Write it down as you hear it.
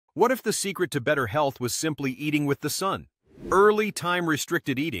What if the secret to better health was simply eating with the sun? Early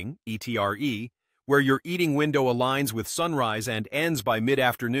time-restricted eating, E.T.R.E, where your eating window aligns with sunrise and ends by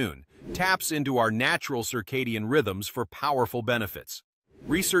mid-afternoon, taps into our natural circadian rhythms for powerful benefits.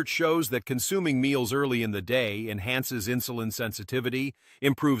 Research shows that consuming meals early in the day enhances insulin sensitivity,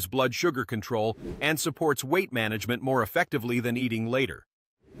 improves blood sugar control, and supports weight management more effectively than eating later.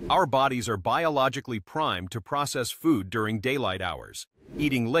 Our bodies are biologically primed to process food during daylight hours.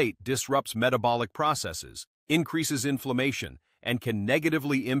 Eating late disrupts metabolic processes, increases inflammation, and can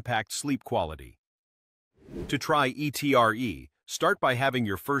negatively impact sleep quality. To try E.T.R.E, start by having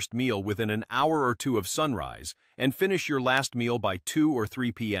your first meal within an hour or two of sunrise and finish your last meal by 2 or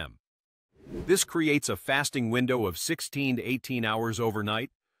 3 p.m. This creates a fasting window of 16 to 18 hours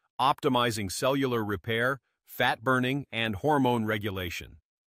overnight, optimizing cellular repair, fat burning, and hormone regulation.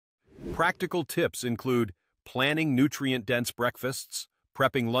 Practical tips include planning nutrient-dense breakfasts,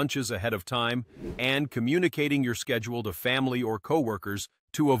 prepping lunches ahead of time, and communicating your schedule to family or coworkers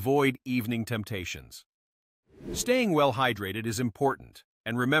to avoid evening temptations. Staying well hydrated is important,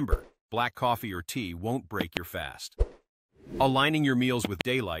 and remember, black coffee or tea won't break your fast. Aligning your meals with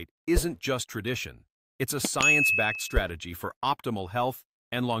daylight isn't just tradition, it's a science-backed strategy for optimal health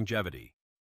and longevity.